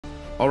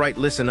Alright,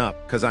 listen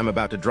up, cause I'm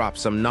about to drop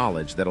some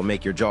knowledge that'll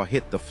make your jaw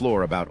hit the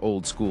floor about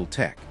old school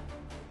tech.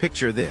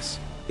 Picture this,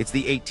 it's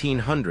the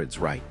 1800s,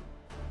 right?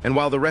 And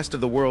while the rest of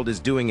the world is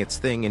doing its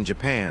thing in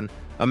Japan,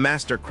 a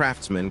master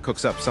craftsman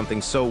cooks up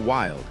something so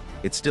wild,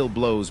 it still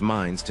blows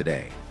minds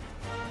today.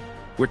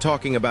 We're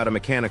talking about a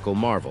mechanical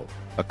marvel,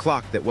 a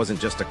clock that wasn't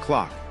just a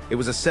clock, it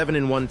was a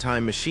 7-in-1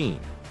 time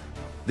machine.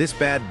 This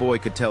bad boy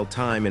could tell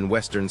time in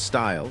Western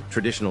style,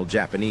 traditional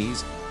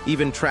Japanese,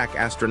 even track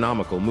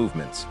astronomical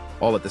movements,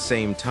 all at the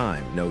same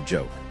time, no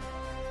joke.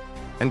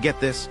 And get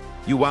this,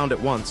 you wound it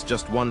once,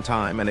 just one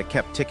time, and it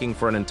kept ticking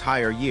for an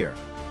entire year.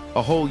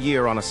 A whole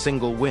year on a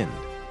single wind.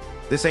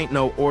 This ain't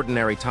no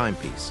ordinary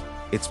timepiece.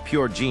 It's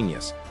pure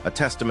genius, a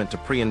testament to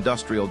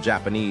pre-industrial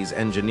Japanese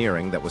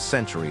engineering that was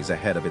centuries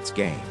ahead of its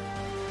game.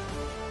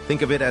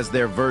 Think of it as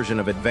their version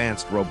of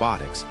advanced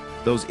robotics,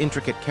 those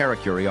intricate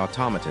Karakuri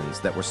automatons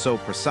that were so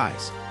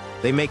precise.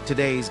 They make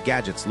today's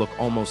gadgets look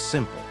almost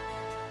simple.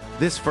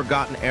 This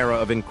forgotten era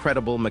of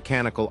incredible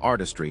mechanical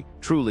artistry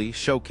truly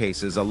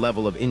showcases a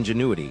level of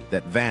ingenuity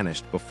that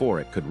vanished before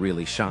it could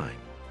really shine.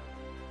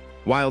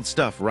 Wild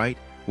stuff, right?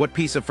 What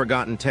piece of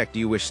forgotten tech do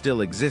you wish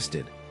still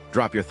existed?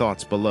 Drop your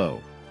thoughts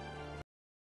below.